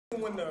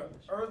even when the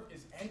earth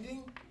is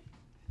ending,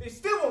 they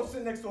still won't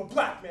sit next to a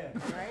black man.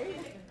 Right?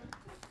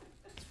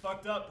 It's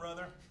fucked up,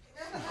 brother.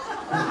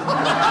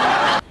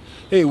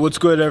 Hey, what's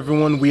good,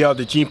 everyone? We are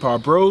the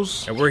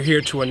JEANPAULBROS, and we're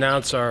here to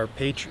announce our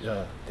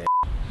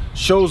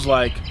shows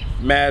like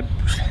Mad.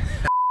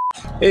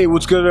 Hey,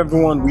 what's good,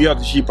 everyone? We are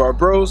the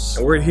JEANPAULBROS,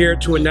 and we're here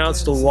to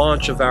announce the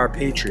launch of our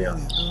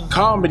Patreon.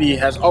 Comedy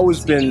has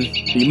always been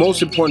the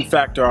most important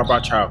factor of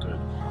our childhood.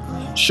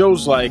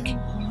 Shows like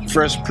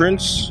Fresh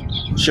Prince,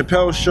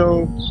 Chappelle's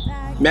Show,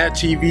 Mad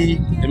TV,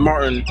 and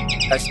Martin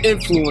has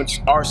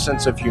influenced our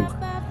sense of humor.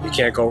 You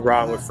can't go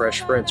wrong with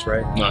Fresh Prince,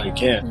 right? No, you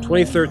can't.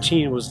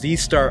 2013 was the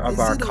start of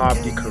our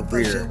comedy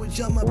career.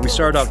 We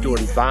started off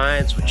doing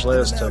Vines, which led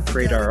us to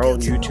create our own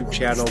YouTube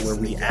channel where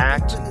we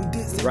act,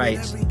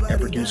 write, and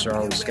produce our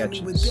own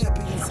sketches.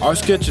 Our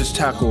sketches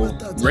tackle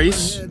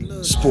race,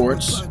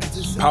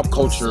 sports, pop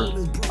culture,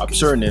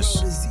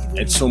 absurdness,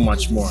 and so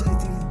much more.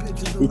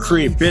 We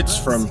create bits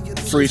from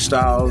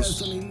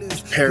freestyles,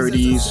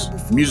 parodies,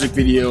 music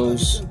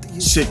videos,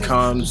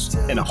 sitcoms,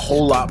 and a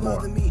whole lot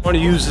more. I want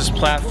to use this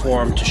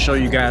platform to show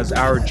you guys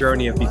our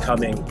journey of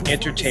becoming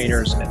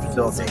entertainers and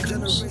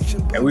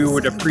filmmakers. And we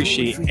would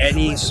appreciate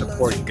any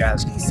support you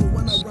guys can give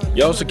us.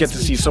 You also get to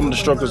see some of the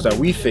struggles that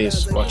we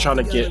face while trying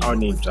to get our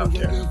names out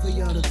there.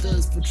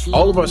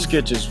 All of our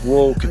sketches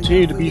will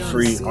continue to be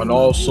free on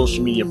all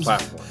social media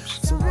platforms.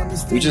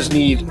 We just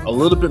need a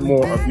little bit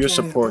more of your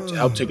support to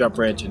help take our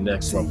brand to the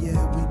next level.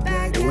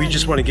 And we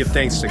just want to give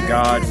thanks to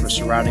God for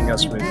surrounding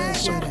us with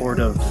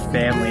supportive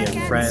family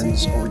and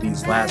friends over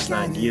these last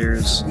 9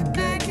 years.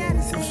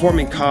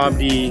 Performing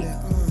comedy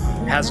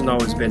hasn't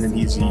always been an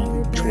easy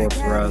chore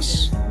for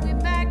us,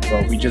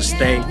 but we just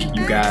thank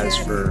you guys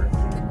for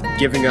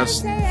giving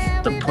us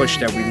the push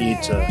that we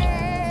need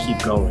to keep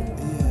going.